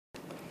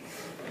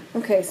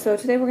Okay, so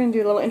today we're going to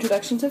do a little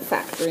introduction to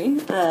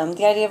factoring.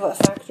 The idea of what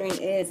factoring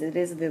is, it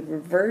is the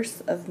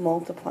reverse of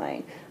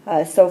multiplying.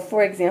 So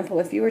for example,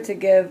 if you were to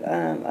give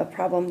a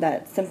problem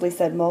that simply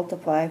said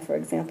multiply, for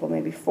example,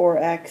 maybe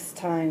 4x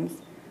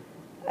times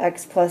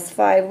x plus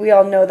 5, we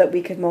all know that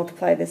we could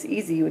multiply this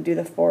easy. You would do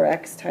the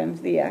 4x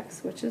times the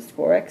x, which is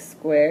 4x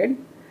squared,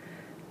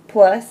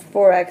 plus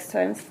 4x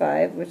times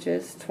 5, which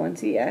is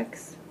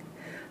 20x.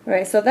 All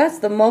right, so that's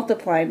the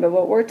multiplying, but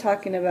what we're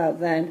talking about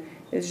then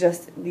is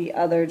just the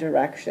other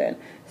direction.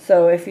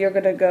 So if you're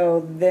going to go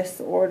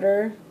this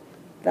order,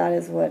 that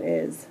is what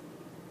is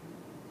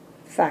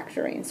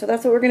factoring. So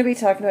that's what we're going to be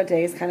talking about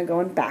today, is kind of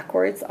going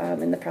backwards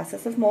in the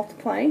process of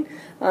multiplying.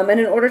 And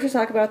in order to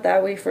talk about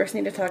that, we first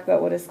need to talk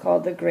about what is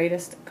called the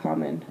greatest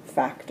common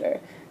factor.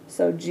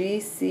 So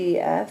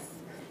GCF,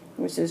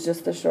 which is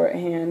just the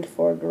shorthand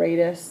for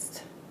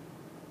greatest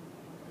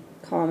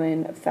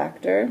common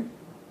factor.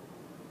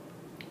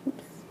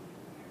 Oops.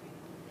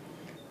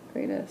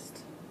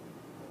 Greatest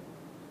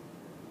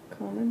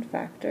common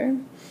factor.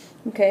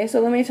 Okay, so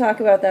let me talk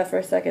about that for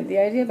a second. The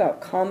idea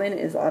about common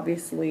is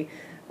obviously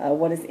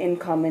what is in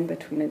common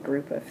between a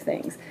group of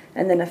things.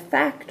 And then a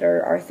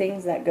factor are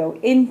things that go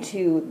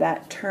into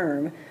that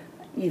term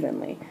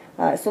evenly.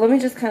 So let me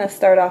just kind of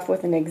start off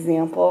with an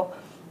example.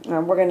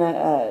 We're going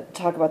to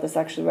talk about this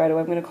actually right away.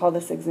 I'm going to call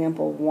this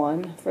example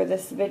 1 for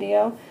this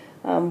video.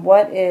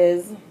 What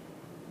is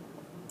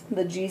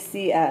the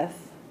GCF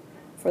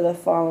for the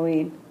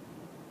following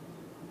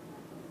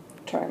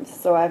terms?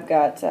 So I've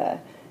got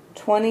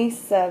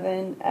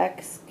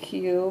 27x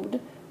cubed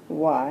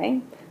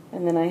y,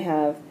 and then I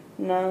have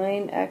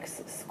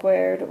 9x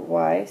squared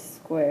y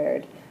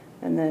squared,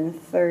 and then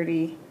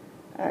 30x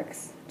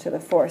to the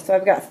 4th. So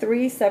I've got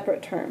 3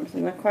 separate terms,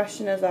 and the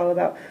question is all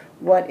about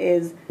what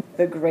is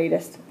the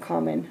greatest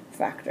common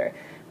factor.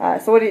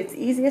 So what it's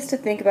easiest to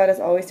think about is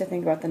always to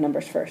think about the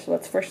numbers first. So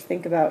let's first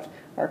think about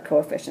our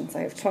coefficients.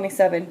 I have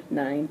 27,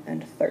 9,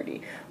 and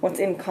 30. What's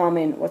in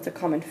common? What's a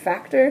common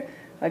factor?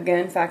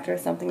 Again, factor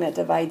is something that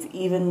divides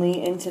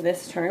evenly into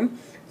this term.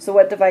 So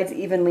what divides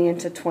evenly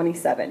into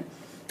 27?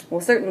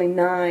 Well, certainly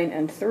 9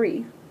 and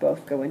 3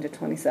 both go into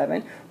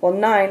 27. Well,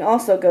 9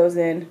 also goes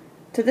in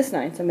to this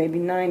 9, so maybe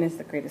 9 is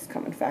the greatest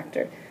common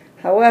factor.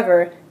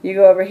 However, you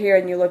go over here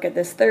and you look at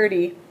this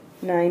 30,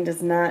 9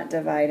 does not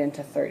divide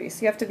into 30.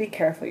 So you have to be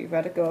careful. You've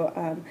got to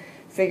go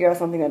figure out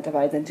something that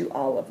divides into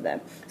all of them.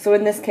 So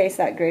in this case,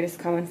 that greatest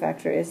common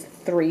factor is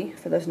 3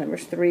 for those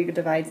numbers. 3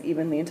 divides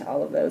evenly into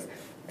all of those.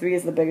 3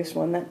 is the biggest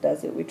one that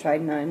does it. We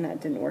tried 9.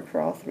 That didn't work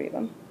for all 3 of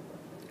them.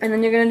 And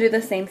then you're going to do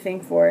the same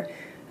thing for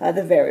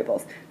the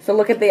variables. So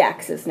look at the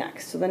x's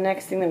next. So the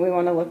next thing that we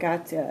want to look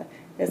at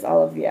is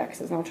all of the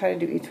x's. And I'll try to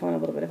do each one a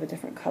little bit of a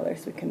different color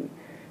so we can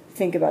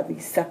think about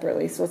these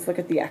separately. So let's look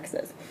at the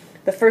x's.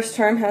 The first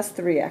term has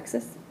 3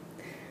 x's.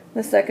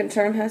 The second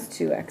term has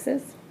 2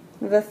 x's.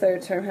 The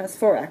third term has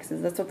 4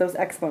 x's. That's what those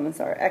exponents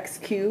are. X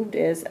cubed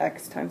is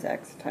x times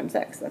x times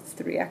x. That's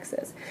 3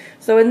 x's.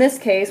 So in this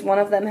case, one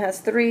of them has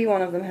 3,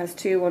 one of them has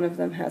 2, one of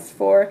them has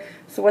 4.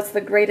 So what's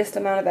the greatest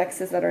amount of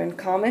x's that are in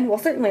common? Well,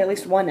 certainly at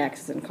least one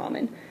x is in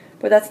common,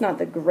 but that's not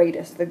the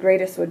greatest. The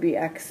greatest would be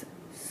x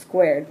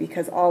squared,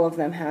 because all of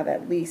them have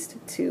at least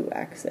 2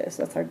 x's.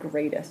 That's our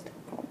greatest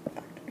common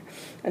factor.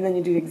 And then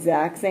you do the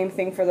exact same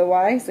thing for the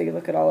y. So you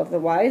look at all of the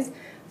y's.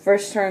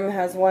 First term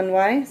has 1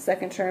 y,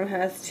 second term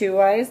has 2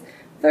 y's,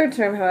 third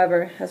term,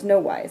 however, has no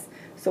y's.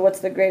 So what's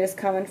the greatest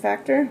common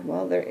factor?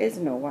 Well, there is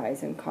no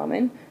y's in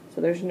common,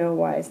 so there's no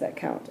y's that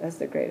count as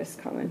the greatest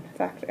common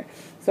factor.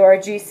 So our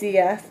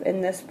GCF in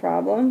this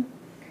problem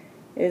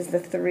is the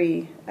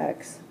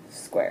 3x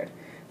squared.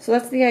 So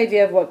that's the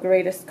idea of what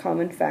greatest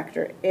common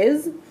factor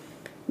is.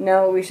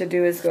 Now what we should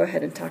do is go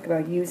ahead and talk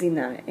about using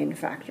that in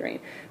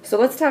factoring. So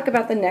let's talk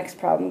about the next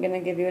problem. I'm going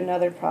to give you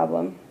another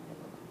problem.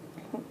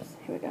 Oops,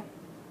 here we go.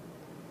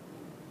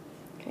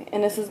 Okay,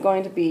 and this is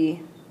going to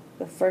be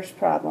the first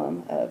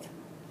problem of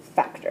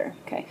factor.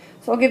 Okay,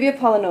 so I'll give you a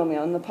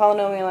polynomial, and the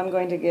polynomial I'm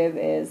going to give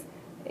is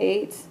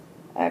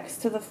 8x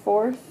to the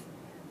 4th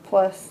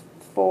plus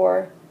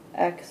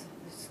 4x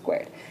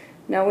squared.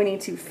 Now we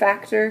need to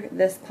factor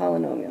this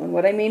polynomial, and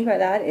what I mean by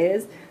that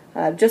is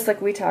just like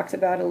we talked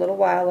about a little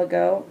while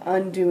ago,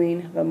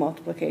 undoing the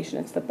multiplication.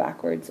 It's the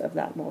backwards of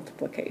that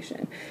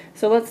multiplication.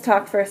 So let's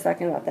talk for a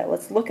second about that.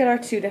 Let's look at our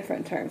 2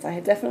 different terms. I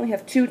definitely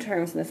have 2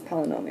 terms in this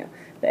polynomial,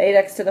 the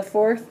 8x to the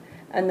 4th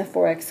and the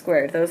 4x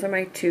squared. Those are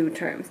my 2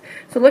 terms.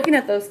 So looking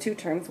at those 2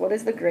 terms, what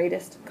is the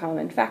greatest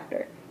common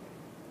factor?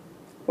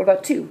 What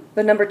about 2?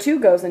 The number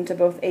 2 goes into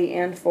both 8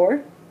 and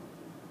 4,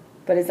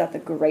 but is that the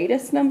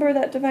greatest number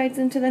that divides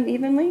into them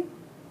evenly?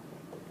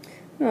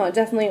 No, it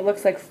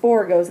looks like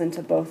 4 goes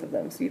into both of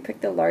them. So you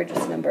pick the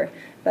largest number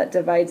that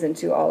divides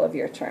into all of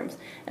your terms.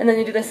 And then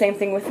you do the same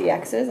thing with the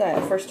x's.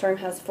 First term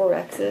has 4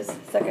 x's,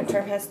 second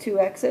term has 2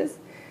 x's.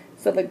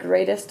 So the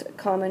greatest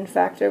common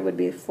factor would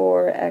be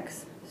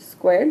 4x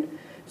squared.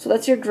 So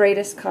that's your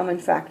greatest common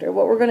factor.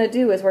 What we're going to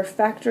do is we're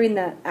factoring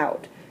that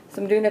out.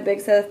 So I'm doing a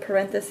big set of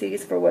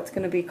parentheses for what's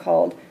going to be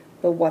called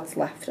the what's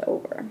left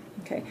over.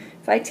 Okay,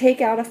 if I take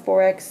out a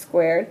 4x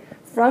squared,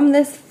 from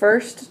this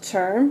first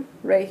term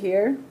right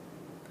here,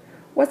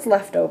 what's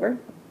left over?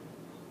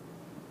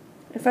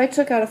 If I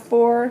took out a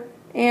 4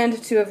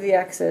 and 2 of the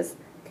x's,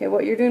 okay,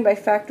 what you're doing by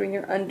factoring,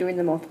 you're undoing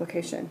the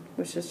multiplication,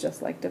 which is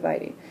just like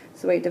dividing.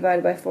 So 8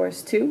 divided by 4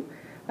 is 2.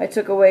 I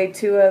took away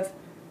 2 of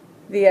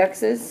the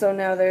x's, so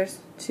now there's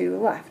 2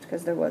 left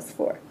because there was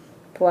 4.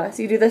 Plus,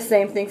 you do the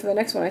same thing for the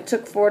next one. I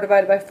took 4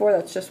 divided by 4,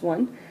 that's just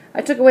 1.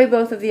 I took away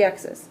both of the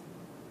x's,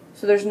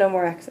 so there's no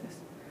more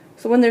x's.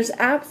 So when there's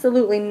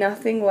absolutely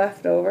nothing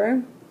left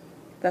over,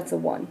 that's a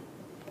 1.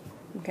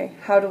 Okay,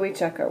 how do we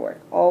check our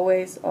work?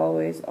 Always,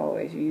 always,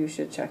 always, you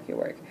should check your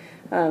work.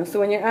 So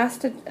when you're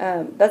asked to,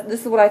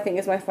 this is what I think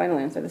is my final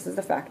answer. This is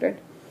the factored.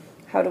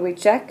 How do we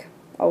check?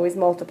 Always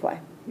multiply.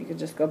 You could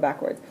just go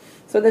backwards.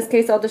 So in this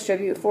case, I'll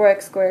distribute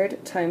 4x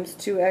squared times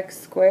 2x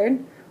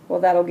squared. Well,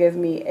 that'll give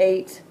me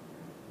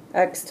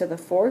 8x to the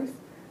 4th.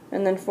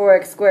 And then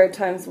 4x squared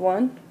times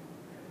 1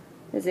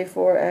 is a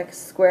 4x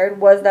squared.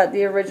 Was that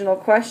the original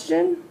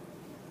question?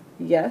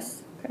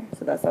 Yes. Okay,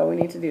 so that's all we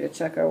need to do to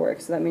check our work.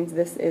 So that means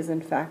this is,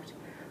 in fact,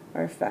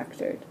 our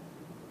factored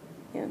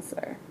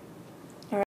answer.